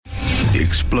The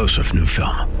explosive new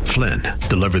film, Flynn,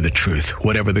 deliver the truth,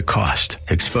 whatever the cost,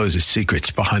 exposes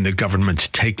secrets behind the government's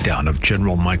takedown of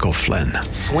General Michael Flynn.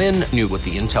 Flynn knew what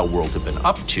the intel world had been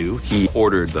up to. He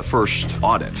ordered the first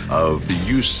audit of the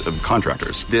use of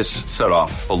contractors. This set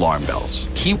off alarm bells.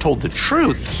 He told the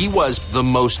truth. He was the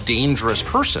most dangerous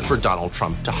person for Donald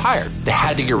Trump to hire. They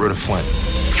had to get rid of Flynn.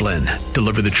 Flynn,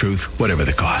 deliver the truth, whatever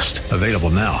the cost. Available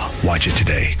now. Watch it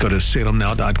today. Go to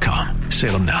salemnow.com.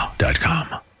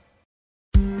 salemnow.com.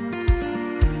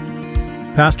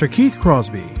 Pastor Keith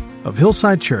Crosby of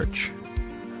Hillside Church.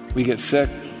 We get sick,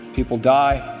 people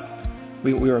die,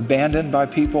 we are abandoned by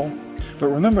people. But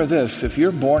remember this, if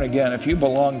you're born again, if you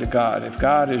belong to God, if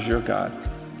God is your God,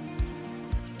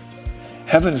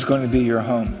 heaven is going to be your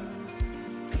home.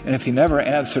 And if He never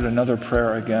answered another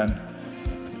prayer again,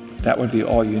 that would be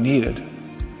all you needed.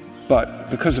 But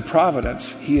because of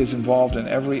providence, He is involved in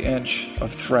every inch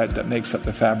of thread that makes up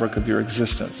the fabric of your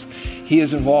existence. He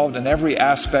is involved in every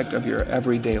aspect of your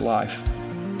everyday life.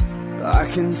 I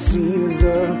can see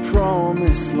the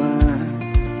promised land,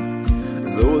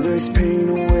 though there's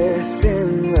pain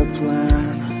within the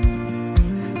plan.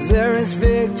 There is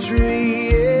victory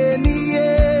in the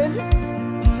end.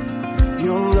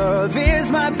 Your love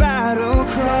is my battle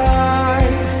cry,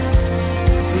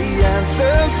 the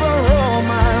answer for all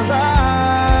my life.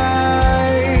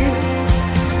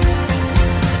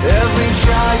 Every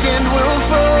giant will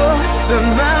fall, the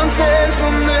mountains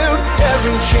will move,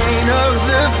 every chain of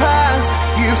the past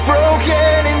you've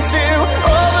broken into.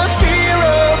 All the fear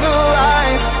of the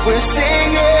lies, we're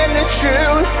singing the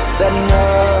truth, that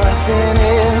nothing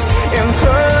is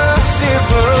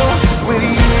impossible with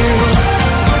you.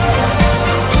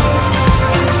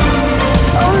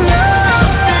 Oh,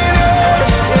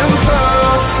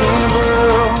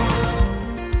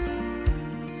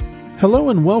 Hello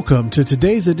and welcome to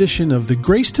today's edition of the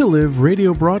Grace to Live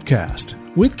radio broadcast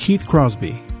with Keith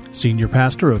Crosby, Senior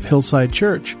Pastor of Hillside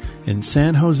Church in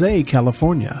San Jose,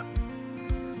 California.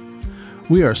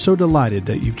 We are so delighted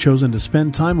that you've chosen to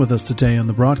spend time with us today on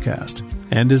the broadcast.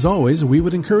 And as always, we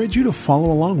would encourage you to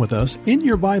follow along with us in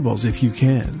your Bibles if you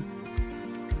can.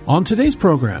 On today's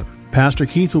program, Pastor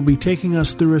Keith will be taking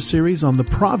us through a series on the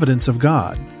providence of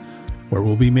God, where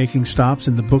we'll be making stops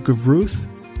in the book of Ruth,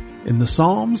 in the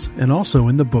Psalms, and also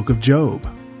in the book of Job.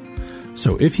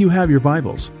 So if you have your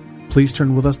Bibles, please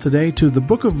turn with us today to the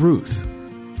book of Ruth.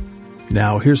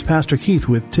 Now here's Pastor Keith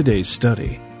with today's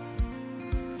study.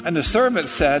 And the servant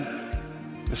said,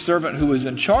 the servant who was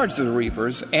in charge of the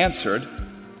reapers answered,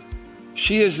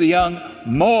 "She is the young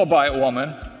Moabite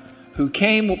woman who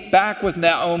came back with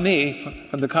Naomi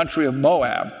from the country of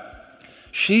Moab.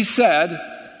 She said,"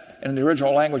 in the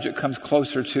original language it comes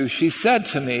closer to, "She said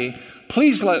to me,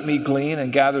 'Please let me glean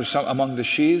and gather some among the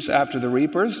sheaves after the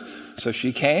reapers.' So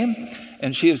she came,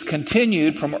 and she has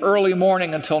continued from early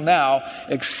morning until now,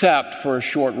 except for a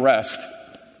short rest."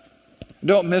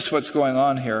 Don't miss what's going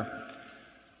on here.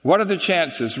 What are the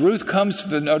chances? Ruth comes to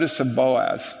the notice of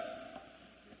Boaz.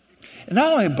 And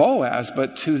not only Boaz,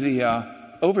 but to the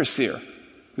overseer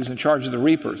who's in charge of the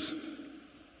reapers.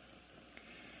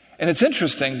 And it's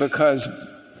interesting because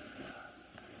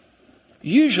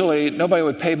usually nobody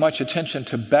would pay much attention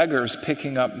to beggars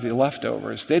picking up the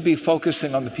leftovers. They'd be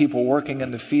focusing on the people working in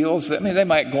the fields. I mean, they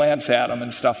might glance at them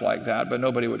and stuff like that, but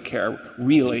nobody would care,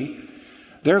 really.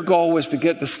 Their goal was to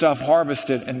get the stuff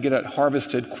harvested and get it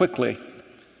harvested quickly.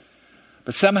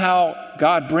 But somehow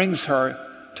God brings her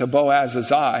to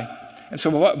Boaz's eye. And so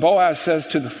Boaz says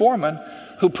to the foreman,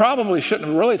 who probably shouldn't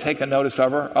have really taken notice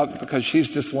of her because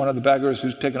she's just one of the beggars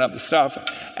who's picking up the stuff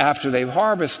after they've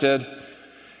harvested,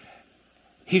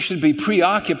 he should be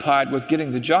preoccupied with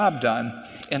getting the job done.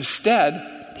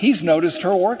 Instead, he's noticed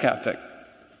her work ethic.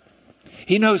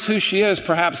 He knows who she is,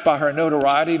 perhaps by her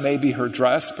notoriety, maybe her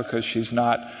dress, because she's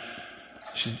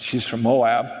from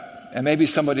Moab. And maybe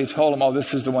somebody told him, "Oh,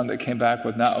 this is the one that came back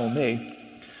with Naomi."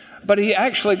 But he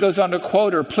actually goes on to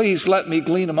quote her, "Please let me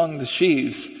glean among the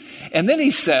sheaves." And then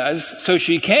he says, "So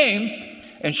she came,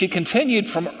 and she continued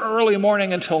from early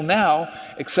morning until now,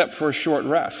 except for a short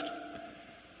rest."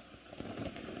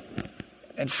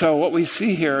 And so what we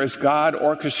see here is God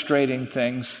orchestrating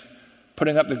things,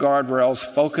 putting up the guardrails,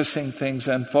 focusing things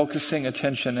in, focusing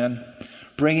attention in,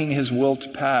 bringing His will to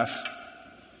pass.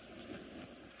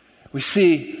 We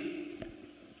see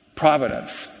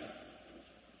providence,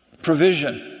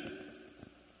 provision.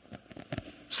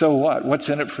 So what? What's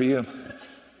in it for you?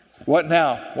 What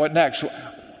now? What next?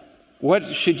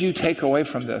 What should you take away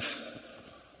from this?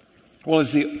 Well,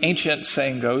 as the ancient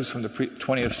saying goes from the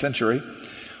 20th century,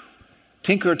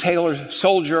 tinker, tailor,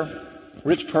 soldier,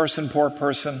 rich person, poor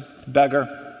person, beggar.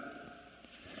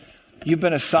 You've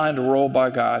been assigned a role by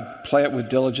God. Play it with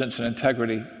diligence and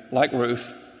integrity, like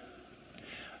Ruth,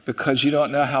 because you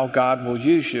don't know how God will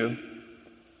use you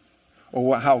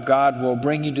or how God will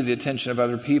bring you to the attention of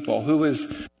other people. Who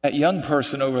is that young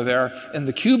person over there in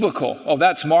the cubicle? Oh,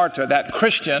 that's Marta, that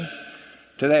Christian.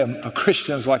 Today, a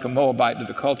Christian is like a Moabite to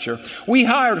the culture. We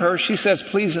hired her. She says,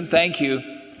 please and thank you.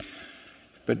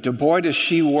 But boy, does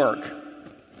she work.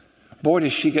 Boy,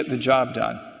 does she get the job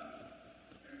done.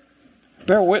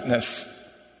 Bear witness,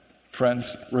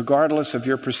 friends, regardless of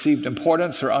your perceived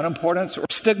importance or unimportance or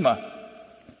stigma.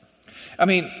 I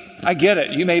mean, I get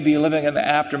it. You may be living in the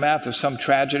aftermath of some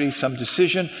tragedy, some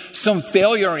decision, some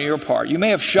failure on your part. You may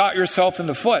have shot yourself in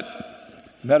the foot,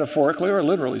 metaphorically or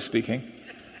literally speaking.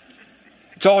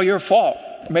 It's all your fault.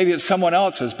 Maybe it's someone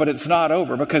else's, but it's not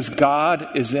over because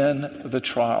God is in the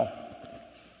trial.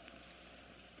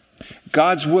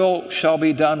 God's will shall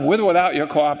be done with or without your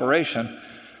cooperation.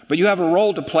 But you have a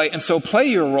role to play, and so play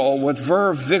your role with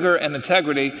verve, vigor, and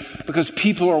integrity because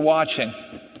people are watching.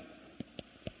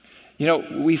 You know,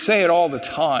 we say it all the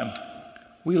time.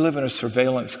 We live in a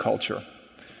surveillance culture.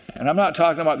 And I'm not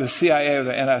talking about the CIA or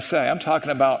the NSA. I'm talking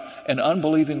about an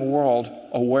unbelieving world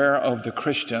aware of the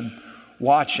Christian,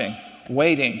 watching,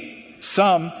 waiting.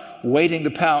 Some waiting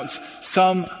to pounce.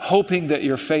 Some hoping that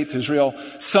your faith is real.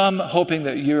 Some hoping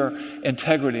that your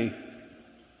integrity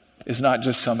is not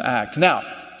just some act. Now,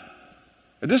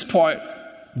 at this point,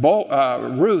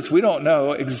 Ruth, we don't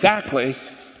know exactly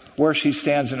where she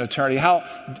stands in eternity.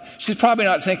 She's probably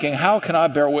not thinking, how can I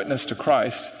bear witness to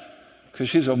Christ? Because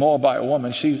she's a Moabite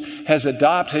woman. She has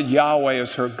adopted Yahweh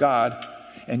as her God,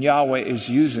 and Yahweh is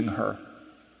using her.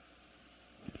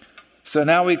 So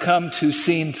now we come to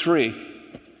scene 3.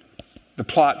 The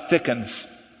plot thickens.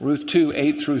 Ruth 2,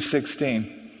 8 through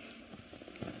 16.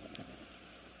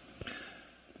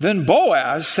 Then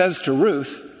Boaz says to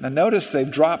Ruth, now notice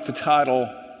they've dropped the title,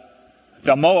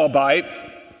 the Moabite,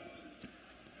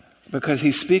 because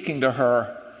he's speaking to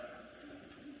her,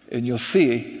 and you'll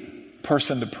see,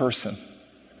 person to person,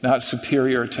 not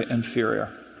superior to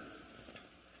inferior.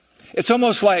 It's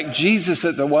almost like Jesus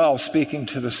at the well speaking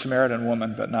to the Samaritan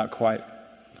woman, but not quite.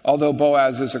 Although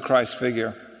Boaz is a Christ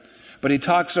figure. But he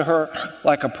talks to her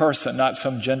like a person, not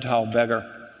some Gentile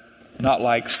beggar, not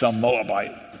like some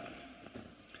Moabite.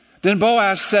 Then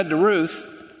Boaz said to Ruth,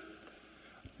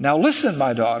 now listen,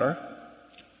 my daughter,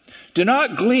 do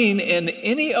not glean in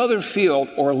any other field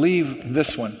or leave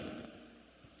this one,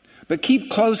 but keep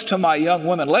close to my young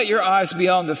women. Let your eyes be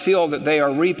on the field that they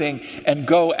are reaping and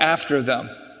go after them.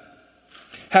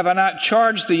 Have I not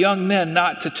charged the young men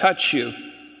not to touch you?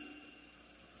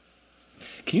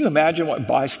 Can you imagine what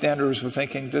bystanders were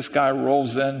thinking? This guy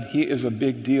rolls in. He is a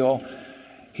big deal.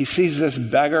 He sees this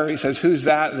beggar. He says, who's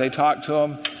that? They talk to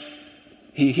him.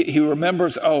 He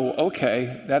remembers, oh,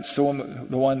 okay, that's the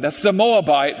one. That's the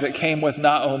Moabite that came with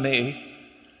Naomi.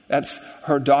 That's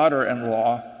her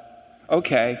daughter-in-law.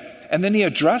 Okay. And then he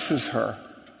addresses her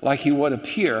like he would a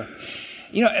peer.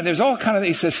 You know, and there's all kind of,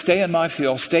 he says, stay in my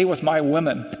field, stay with my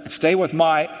women, stay with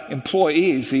my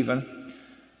employees even.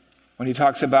 When he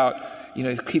talks about, you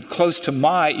know, keep close to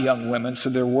my young women. So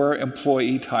there were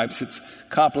employee types. It's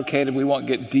complicated. We won't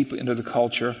get deep into the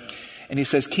culture. And he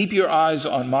says, keep your eyes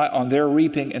on their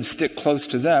reaping and stick close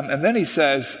to them. And then he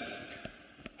says,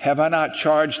 have I not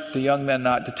charged the young men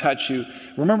not to touch you?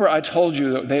 Remember, I told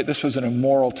you that this was an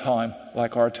immoral time,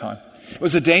 like our time. It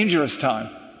was a dangerous time.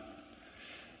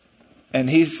 And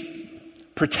he's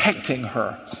protecting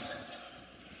her.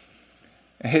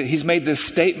 He's made this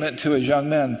statement to his young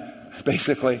men,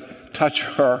 basically, touch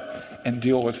her and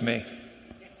deal with me.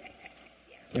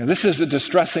 You know, this is the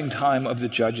distressing time of the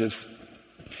judges.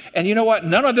 And you know what?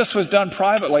 None of this was done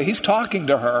privately. He's talking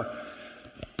to her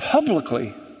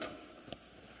publicly.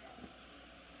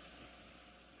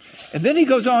 And then he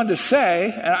goes on to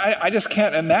say, and I just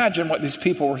can't imagine what these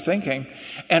people were thinking,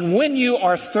 and when you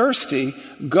are thirsty,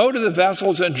 go to the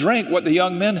vessels and drink what the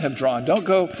young men have drawn. Don't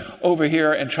go over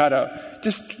here and try to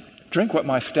just drink what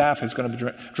my staff is going to be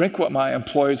drinking. Drink what my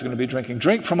employees are going to be drinking.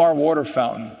 Drink from our water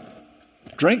fountain.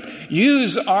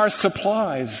 Use our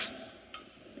supplies.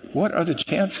 What are the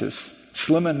chances?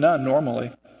 Slim and none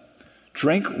normally.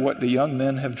 Drink what the young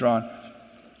men have drawn.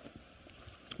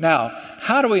 Now,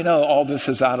 how do we know all this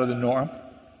is out of the norm?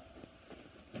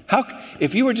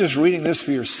 If you were just reading this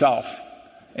for yourself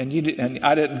and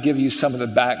I didn't give you some of the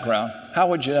background, how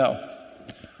would you know?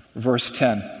 Verse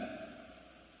 10.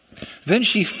 Then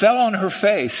she fell on her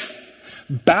face,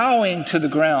 bowing to the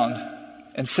ground,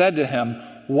 and said to him,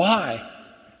 why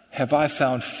have I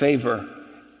found favor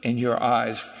in your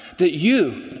eyes, that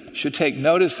you should take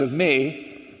notice of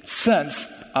me, since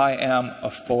I am a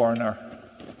foreigner?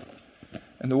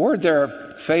 And the word there,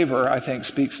 favor, I think,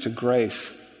 speaks to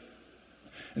grace.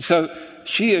 And so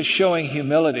she is showing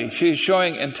humility. She is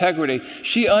showing integrity.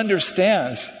 She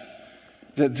understands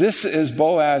that this is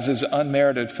Boaz's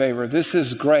unmerited favor. This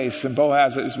is grace. And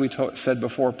Boaz, as we said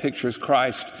before, pictures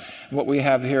Christ. And what we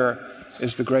have here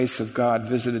is the grace of God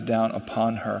visited down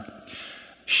upon her.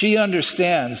 She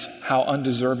understands how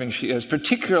undeserving she is,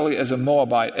 particularly as a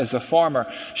Moabite, as a farmer,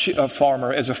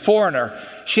 as a foreigner.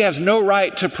 She has no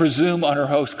right to presume on her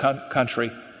host country,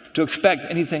 to expect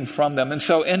anything from them. And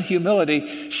so in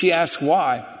humility, she asks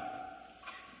why.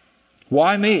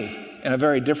 Why me? In a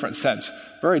very different sense.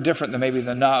 Very different than maybe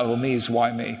the Naomi's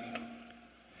why me.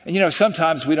 And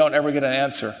sometimes we don't ever get an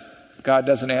answer. God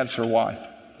doesn't answer why.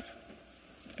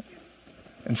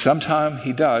 And sometimes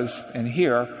he does. And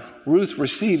here, Ruth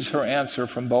receives her answer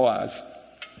from Boaz.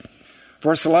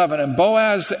 Verse 11, and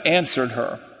Boaz answered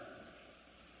her,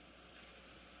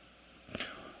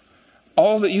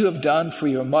 all that you have done for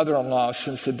your mother-in-law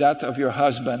since the death of your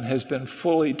husband has been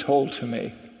fully told to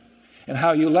me, and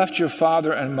how you left your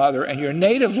father and mother and your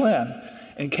native land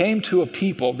and came to a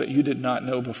people that you did not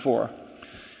know before.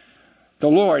 The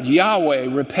Lord,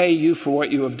 Yahweh, repay you for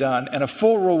what you have done, and a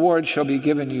full reward shall be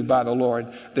given you by the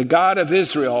Lord, the God of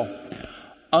Israel,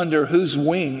 under whose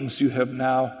wings you have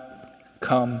now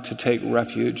come to take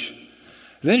refuge.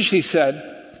 Then she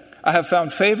said, I have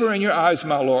found favor in your eyes,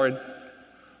 my Lord,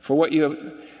 for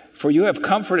you have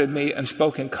comforted me and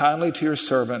spoken kindly to your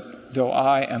servant, though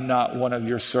I am not one of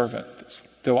your servants,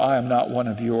 though I am not one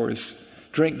of yours.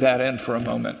 Drink that in for a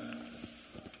moment.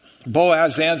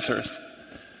 Boaz answers.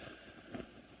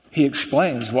 He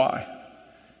explains why.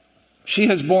 She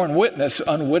has borne witness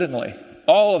unwittingly.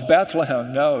 All of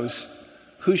Bethlehem knows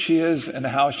who she is and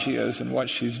how she is and what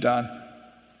she's done.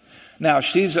 Now,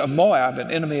 she's a Moab, an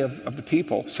enemy of the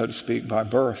people, so to speak, by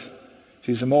birth.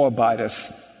 She's a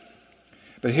Moabitess.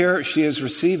 But here she is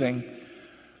receiving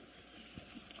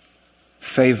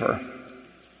favor.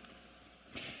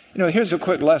 Here's a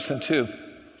quick lesson, too.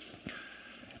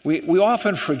 We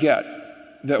often forget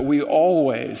that we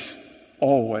always, I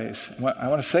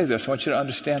want to say this, I want you to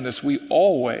understand this, we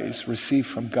always receive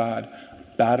from God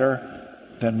better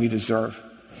than we deserve,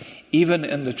 even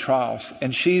in the trials.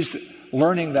 And she's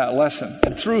learning that lesson.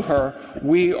 And through her,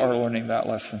 we are learning that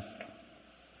lesson.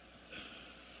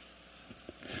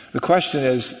 The question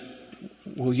is,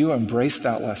 will you embrace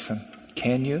that lesson?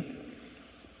 Can you?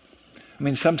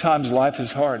 Sometimes life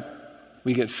is hard.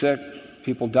 We get sick,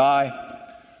 people die,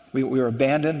 we are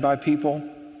abandoned by people.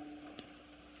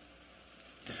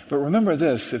 But remember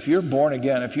this, if you're born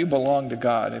again, if you belong to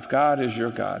God, if God is your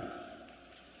God,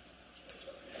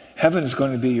 heaven is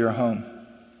going to be your home.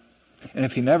 And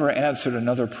if he never answered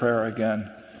another prayer again,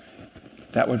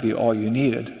 that would be all you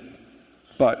needed.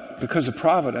 But because of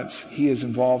providence, he is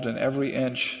involved in every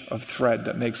inch of thread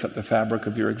that makes up the fabric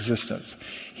of your existence.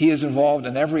 He is involved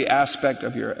in every aspect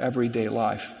of your everyday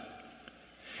life.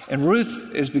 And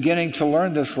Ruth is beginning to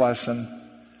learn this lesson,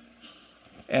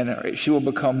 and she will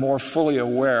become more fully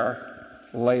aware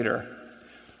later.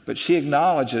 But she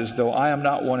acknowledges, though I am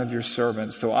not one of your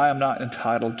servants, though I am not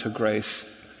entitled to grace.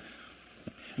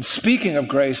 And speaking of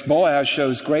grace, Boaz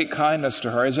shows great kindness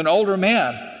to her. As an older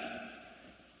man,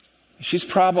 she's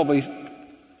probably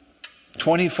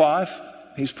 25.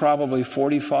 He's probably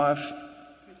 45.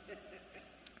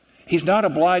 He's not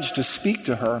obliged to speak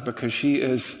to her because she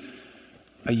is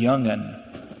a young'un.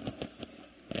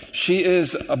 She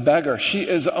is a beggar. She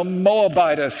is a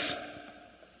Moabitess.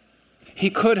 He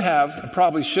could have, and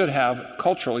probably should have,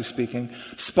 culturally speaking,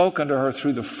 spoken to her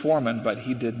through the foreman, but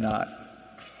he did not.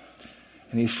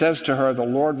 And he says to her, the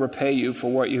Lord repay you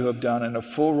for what you have done, and a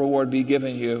full reward be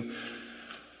given you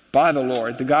by the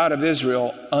Lord, the God of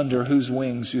Israel, under whose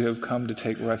wings you have come to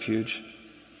take refuge.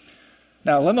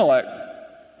 Now, Elimelech,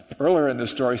 earlier in the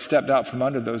story, stepped out from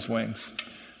under those wings.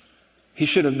 He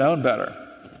should have known better.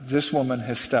 This woman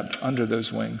has stepped under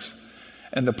those wings.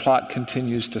 And the plot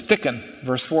continues to thicken.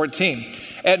 Verse 14.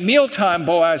 At mealtime,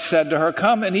 Boaz said to her,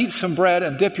 come and eat some bread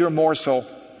and dip your morsel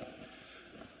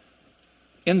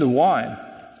in the wine.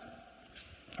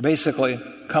 Basically,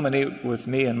 come and eat with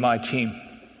me and my team.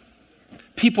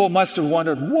 People must have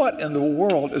wondered, what in the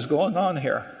world is going on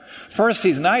here? First,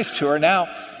 he's nice to her. Now,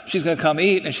 she's going to come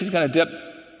eat, and she's going to dip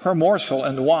her morsel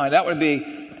in the wine. That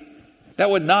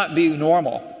would not be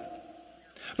normal.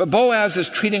 But Boaz is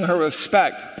treating her with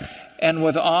respect and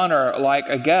with honor like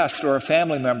a guest or a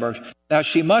family member. Now,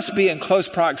 she must be in close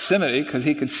proximity because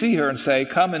he could see her and say,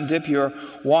 come and dip your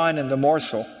wine in the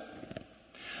morsel.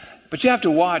 But you have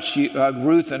to watch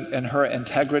Ruth and her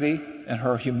integrity and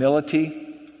her humility.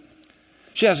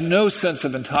 She has no sense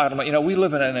of entitlement. We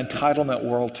live in an entitlement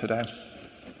world today.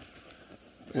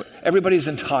 Everybody's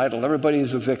entitled.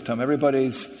 Everybody's a victim.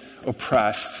 Everybody's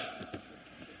oppressed.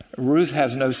 Ruth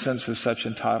has no sense of such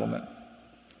entitlement.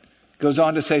 Goes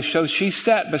on to say, so she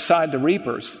sat beside the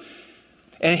reapers,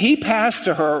 and he passed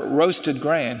to her roasted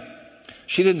grain.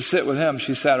 She didn't sit with him.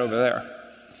 She sat over there.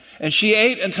 And she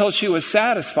ate until she was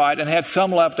satisfied and had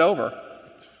some left over.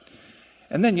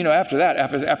 And then, after that,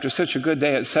 after such a good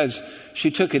day, it says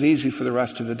she took it easy for the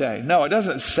rest of the day. No, it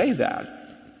doesn't say that.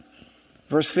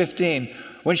 Verse 15,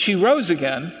 when she rose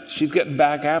again, she's getting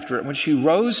back after it. When she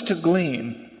rose to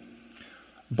glean,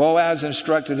 Boaz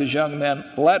instructed his young men,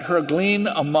 let her glean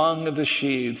among the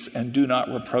sheaves and do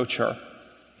not reproach her.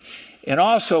 And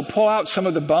also pull out some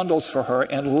of the bundles for her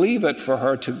and leave it for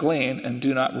her to glean and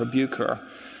do not rebuke her.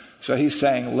 So he's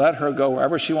saying, let her go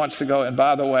wherever she wants to go. And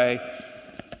by the way,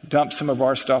 dump some of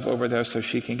our stuff over there so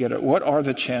she can get it. What are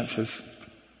the chances?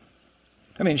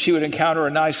 I mean, she would encounter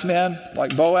a nice man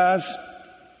like Boaz.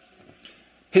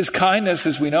 His kindness,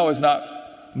 as we know, is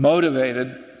not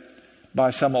motivated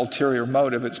by some ulterior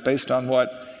motive. It's based on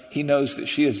what he knows that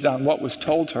she has done, what was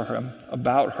told to him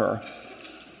about her.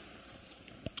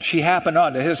 She happened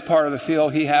onto his part of the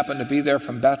field. He happened to be there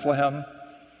from Bethlehem.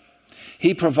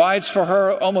 He provides for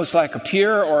her almost like a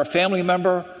peer or a family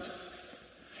member.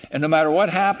 And no matter what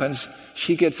happens,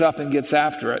 she gets up and gets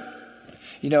after it.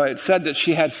 It said that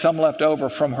she had some left over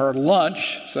from her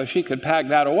lunch, so she could pack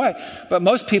that away. But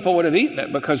most people would have eaten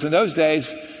it, because in those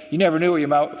days, you never knew where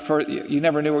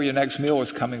your next meal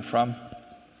was coming from.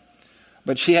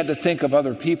 But she had to think of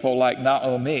other people like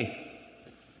Naomi.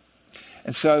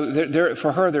 And so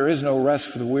for her, there is no rest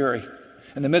for the weary.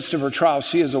 In the midst of her trial,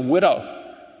 she is a widow,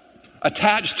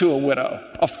 attached to a widow,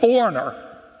 a foreigner.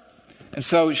 And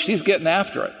so she's getting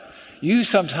after it. You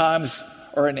sometimes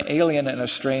are an alien in a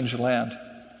strange land.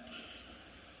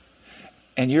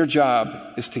 And your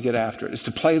job is to get after it, is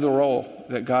to play the role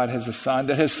that God has assigned,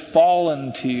 that has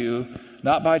fallen to you,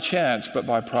 not by chance, but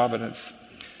by providence.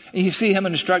 And you see him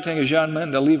instructing his young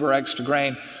men to leave her extra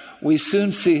grain. We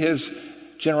soon see his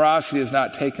generosity is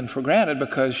not taken for granted,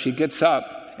 because she gets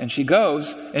up and she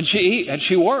goes and she eats and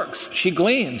she works. She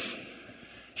gleans.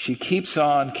 She keeps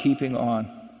on keeping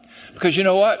on. Because you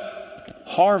know what?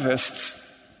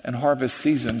 Harvests and harvest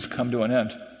seasons come to an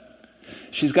end.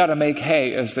 She's got to make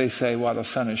hay, as they say, while the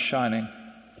sun is shining.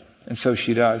 And so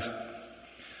she does.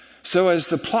 So as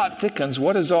the plot thickens,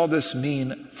 what does all this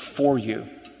mean for you?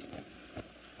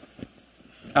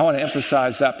 I want to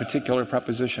emphasize that particular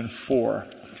preposition, for.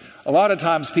 A lot of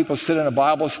times people sit in a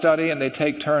Bible study and they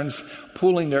take turns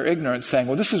pooling their ignorance, saying,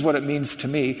 well, this is what it means to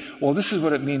me. Well, this is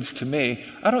what it means to me.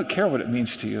 I don't care what it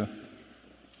means to you.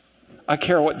 I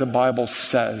care what the Bible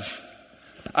says.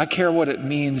 I care what it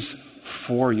means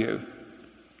for you.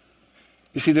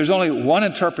 You see, there's only one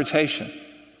interpretation,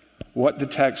 what the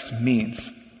text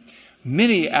means.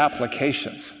 Many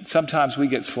applications. Sometimes we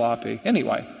get sloppy.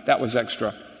 Anyway, that was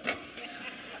extra.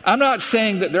 I'm not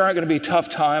saying that there aren't going to be tough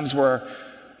times where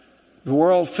the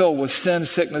world filled with sin,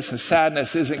 sickness, and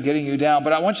sadness isn't getting you down,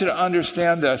 but I want you to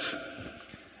understand this.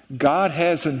 God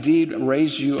has indeed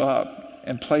raised you up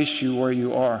and placed you where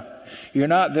you are. You're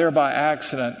not there by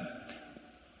accident.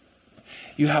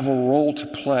 You have a role to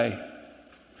play.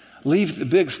 Leave the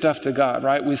big stuff to God,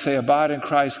 right? We say, abide in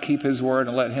Christ, keep his word,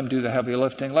 and let him do the heavy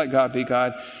lifting. Let God be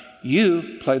God.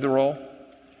 You play the role.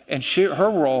 And her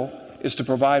role is to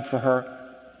provide for her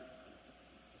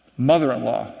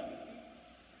mother-in-law.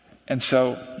 And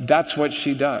so that's what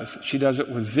she does. She does it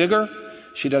with vigor.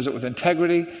 She does it with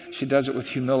integrity. She does it with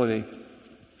humility.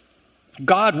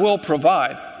 God will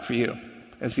provide for you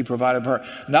as he provided for her.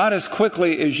 Not as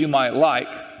quickly as you might like,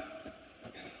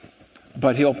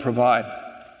 but he'll provide.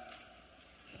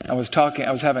 I was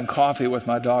having coffee with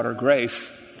my daughter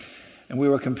Grace, and we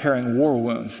were comparing war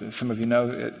wounds. As some of you know,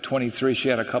 at 23, she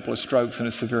had a couple of strokes and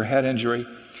a severe head injury.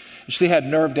 She had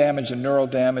nerve damage and neural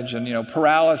damage and,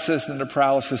 paralysis, and the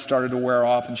paralysis started to wear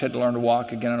off, and she had to learn to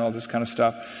walk again and all this kind of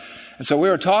stuff. And so we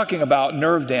were talking about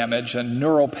nerve damage and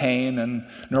neural pain and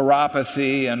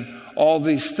neuropathy and all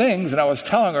these things, and I was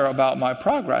telling her about my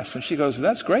progress, and she goes, well,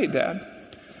 that's great, Dad.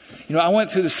 I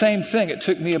went through the same thing. It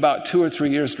took me about 2 or 3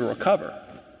 years to recover.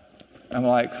 I'm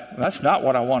like, that's not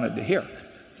what I wanted to hear.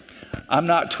 I'm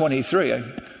not 23.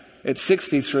 At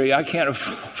 63, I can't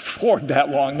afford that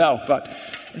long, no.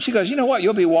 And she goes, you know what?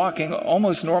 You'll be walking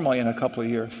almost normally in a couple of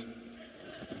years.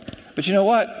 But you know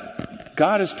what?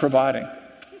 God is providing.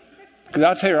 Because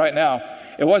I'll tell you right now,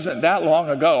 it wasn't that long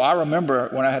ago. I remember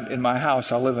when I had in my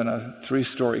house, I live in a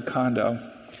 3-story condo,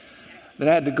 that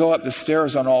I had to go up the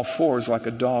stairs on all fours like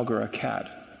a dog or a cat.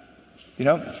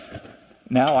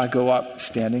 Now I go up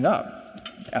standing up.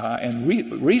 And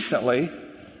recently,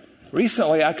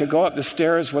 Recently, I could go up the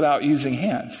stairs without using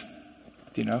hands.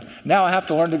 Now I have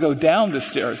to learn to go down the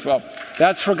stairs. Well,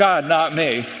 that's for God, not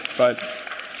me. But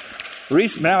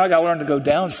now I got to learn to go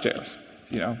downstairs.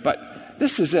 But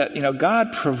this is it.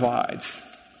 God provides.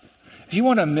 If you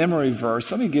want a memory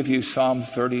verse, let me give you Psalm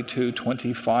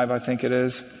 32:25, I think it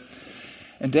is.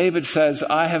 And David says,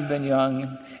 I have been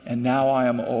young, and now I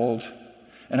am old,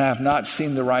 and I have not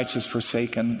seen the righteous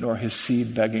forsaken, nor his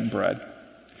seed begging bread.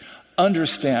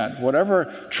 Understand, whatever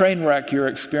train wreck you're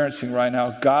experiencing right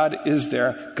now, God is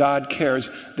there. God cares.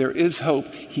 There is hope.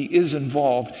 He is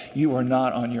involved. You are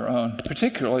not on your own,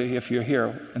 particularly if you're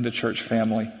here in the church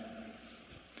family.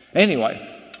 Anyway,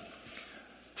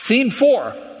 scene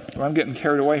 4. Well, I'm getting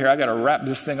carried away here. I got to wrap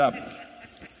this thing up.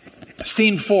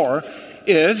 Scene 4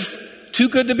 is too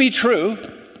good to be true,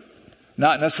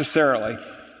 not necessarily.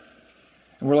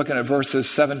 And we're looking at verses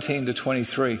 17 to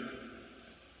 23.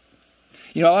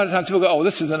 A lot of times people go, oh,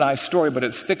 this is a nice story, but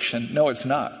it's fiction. No, it's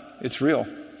not. It's real.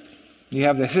 You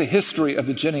have the history of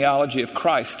the genealogy of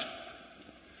Christ.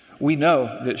 We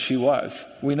know that she was.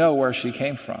 We know where she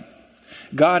came from.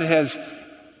 God has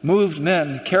moved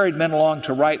men, carried men along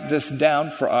to write this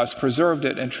down for us, preserved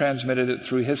it, and transmitted it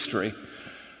through history,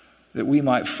 that we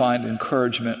might find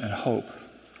encouragement and hope,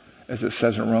 as it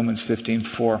says in Romans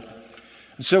 15:4.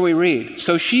 And so we read,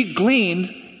 so she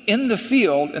gleaned in the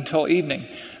field until evening.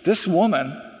 This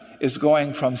woman is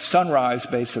going from sunrise,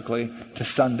 basically, to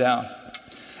sundown.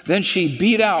 Then she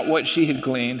beat out what she had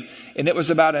gleaned, and it was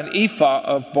about an ephah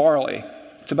of barley.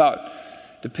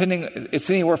 It's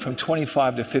anywhere from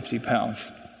 25 to 50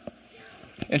 pounds.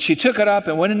 And she took it up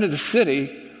and went into the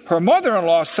city. Her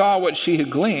mother-in-law saw what she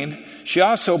had gleaned. She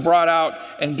also brought out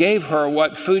and gave her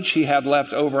what food she had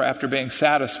left over after being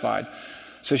satisfied.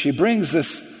 So she brings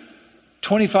this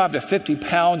 25 to 50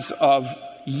 pounds of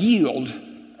yield.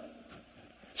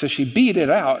 So she beat it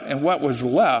out, and what was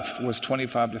left was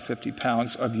 25 to 50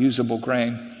 pounds of usable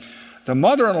grain. The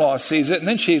mother-in-law sees it, and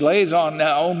then she lays on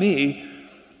Naomi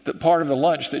the part of the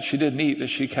lunch that she didn't eat that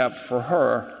she kept for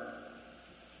her.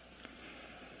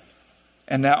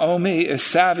 And Naomi is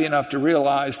savvy enough to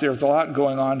realize there's a lot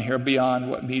going on here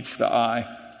beyond what meets the eye.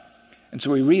 And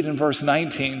so we read in verse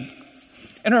 19,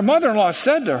 and her mother-in-law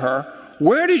said to her,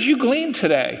 where did you glean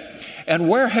today? And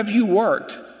where have you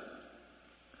worked?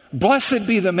 Blessed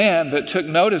be the man that took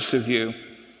notice of you.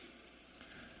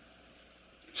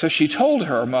 So she told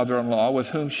her mother-in-law with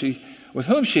whom she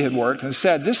had worked and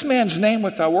said, this man's name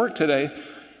with thy work today,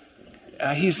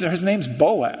 his name's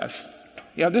Boaz.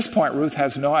 At this point, Ruth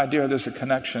has no idea there's a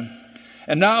connection.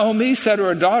 And Naomi said to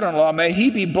her daughter-in-law, may he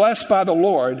be blessed by the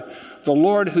Lord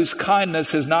whose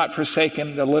kindness has not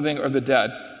forsaken the living or the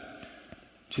dead.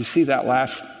 Do you see that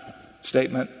last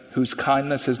statement? Whose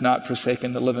kindness has not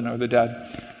forsaken the living or the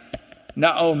dead.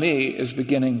 Naomi is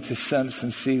beginning to sense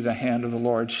and see the hand of the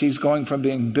Lord. She's going from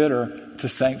being bitter to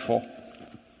thankful.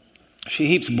 She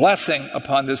heaps blessing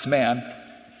upon this man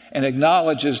and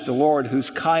acknowledges the Lord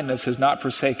whose kindness has not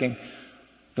forsaken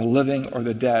the living or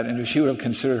the dead. And she would have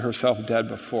considered herself dead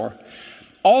before.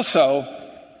 Also,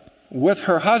 with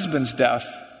her husband's death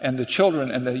and the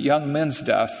children and the young men's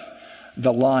death,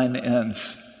 the line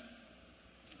ends.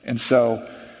 And so,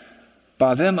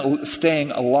 by them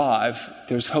staying alive,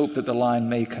 there's hope that the line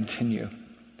may continue.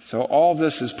 So all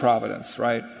this is providence,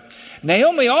 right?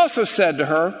 Naomi also said to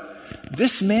her,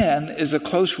 this man is a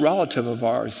close relative of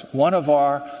ours, one of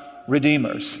our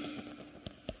redeemers.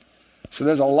 So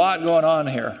there's a lot going on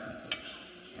here.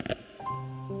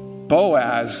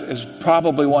 Boaz is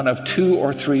probably one of 2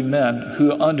 or 3 men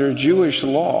who, under Jewish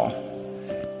law,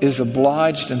 is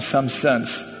obliged in some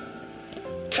sense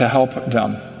to help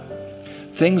them.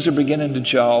 Things are beginning to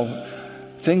gel.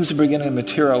 Things are beginning to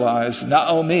materialize.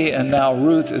 Naomi and now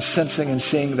Ruth is sensing and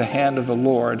seeing the hand of the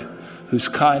Lord, whose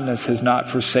kindness has not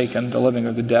forsaken the living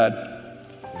or the dead.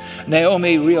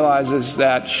 Naomi realizes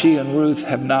that she and Ruth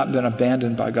have not been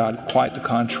abandoned by God, quite the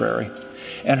contrary.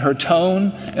 And her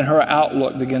tone and her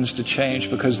outlook begins to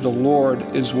change because the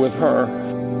Lord is with her.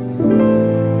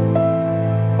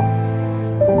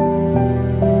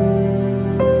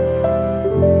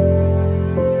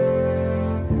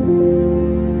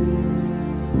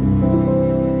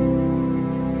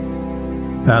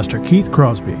 Pastor Keith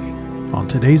Crosby on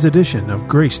today's edition of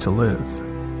Grace to Live.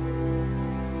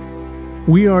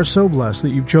 We are so blessed that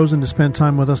you've chosen to spend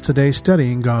time with us today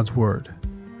studying God's Word.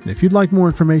 And if you'd like more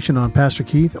information on Pastor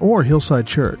Keith or Hillside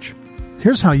Church,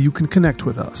 here's how you can connect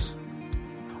with us.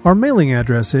 Our mailing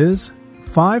address is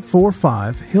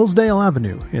 545 Hillsdale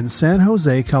Avenue in San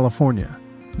Jose, California,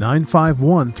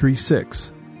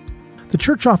 95136. The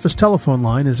church office telephone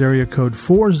line is area code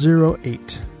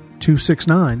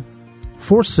 408-269-5600.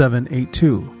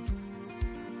 888-866-4782.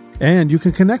 And you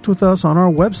can connect with us on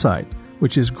our website,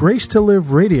 which is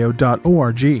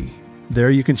gracetoliveradio.org.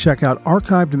 There you can check out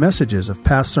archived messages of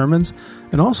past sermons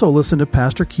and also listen to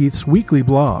Pastor Keith's weekly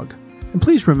blog. And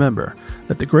please remember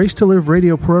that the Grace to Live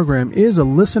radio program is a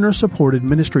listener-supported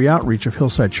ministry outreach of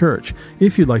Hillside Church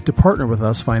if you'd like to partner with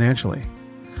us financially.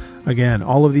 Again,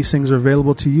 all of these things are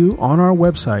available to you on our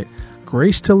website,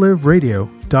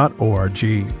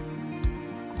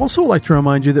 gracetoliveradio.org. Also, I'd like to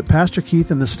remind you that Pastor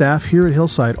Keith and the staff here at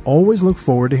Hillside always look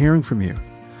forward to hearing from you.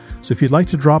 So if you'd like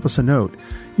to drop us a note,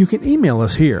 you can email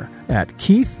us here at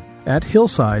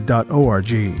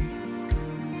keith@hillside.org.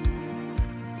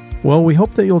 Well, we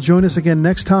hope that you'll join us again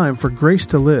next time for Grace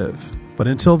to Live. But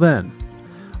until then,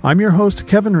 I'm your host,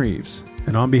 Kevin Reeves,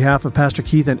 and on behalf of Pastor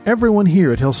Keith and everyone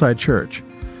here at Hillside Church,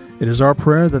 it is our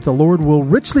prayer that the Lord will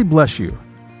richly bless you.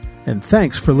 And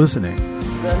thanks for listening.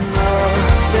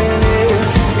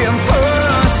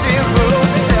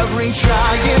 Every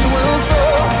giant will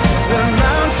fall, the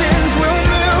mountains will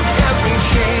move, every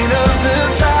chain of the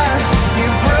past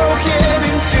you've broken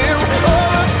into. All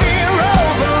the fear,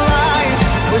 all the lies,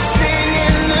 we're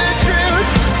seeing the truth,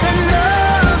 that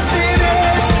nothing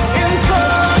is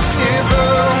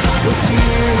impossible with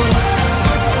you.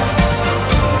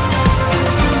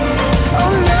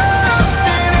 Oh,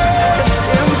 nothing is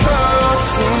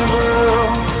impossible.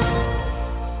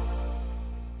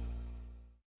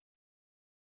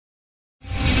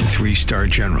 3-star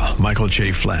General Michael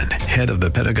J. Flynn, head of the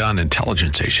Pentagon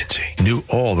Intelligence Agency, knew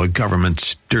all the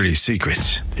government's dirty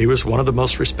secrets. He was one of the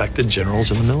most respected generals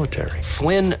in the military.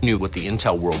 Flynn knew what the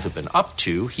intel world had been up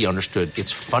to. He understood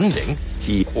its funding.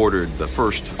 He ordered the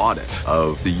first audit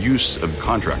of the use of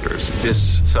contractors.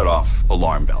 This set off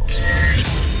alarm bells.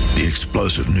 The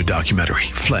explosive new documentary,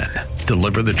 Flynn,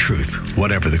 Deliver the Truth,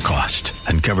 Whatever the Cost,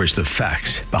 uncovers the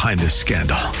facts behind this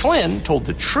scandal. Flynn told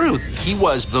the truth. He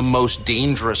was the most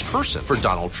dangerous person for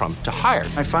Donald Trump to hire.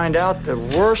 I find out the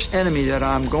worst enemy that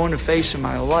I'm going to face in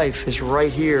my life is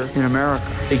right here in America.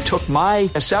 They took my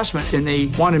assessment and they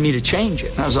wanted me to change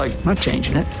it. And I was like, I'm not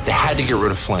changing it. They had to get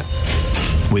rid of Flynn.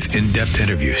 With in-depth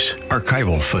interviews,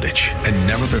 archival footage, and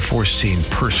never-before-seen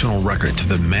personal records of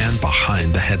the man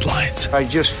behind the headlines. I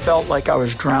just felt like I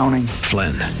was drowning.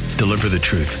 Flynn, Deliver the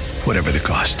Truth, Whatever the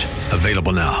Cost.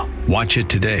 Available now. Watch it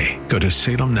today. Go to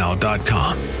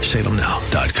salemnow.com.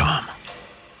 salemnow.com.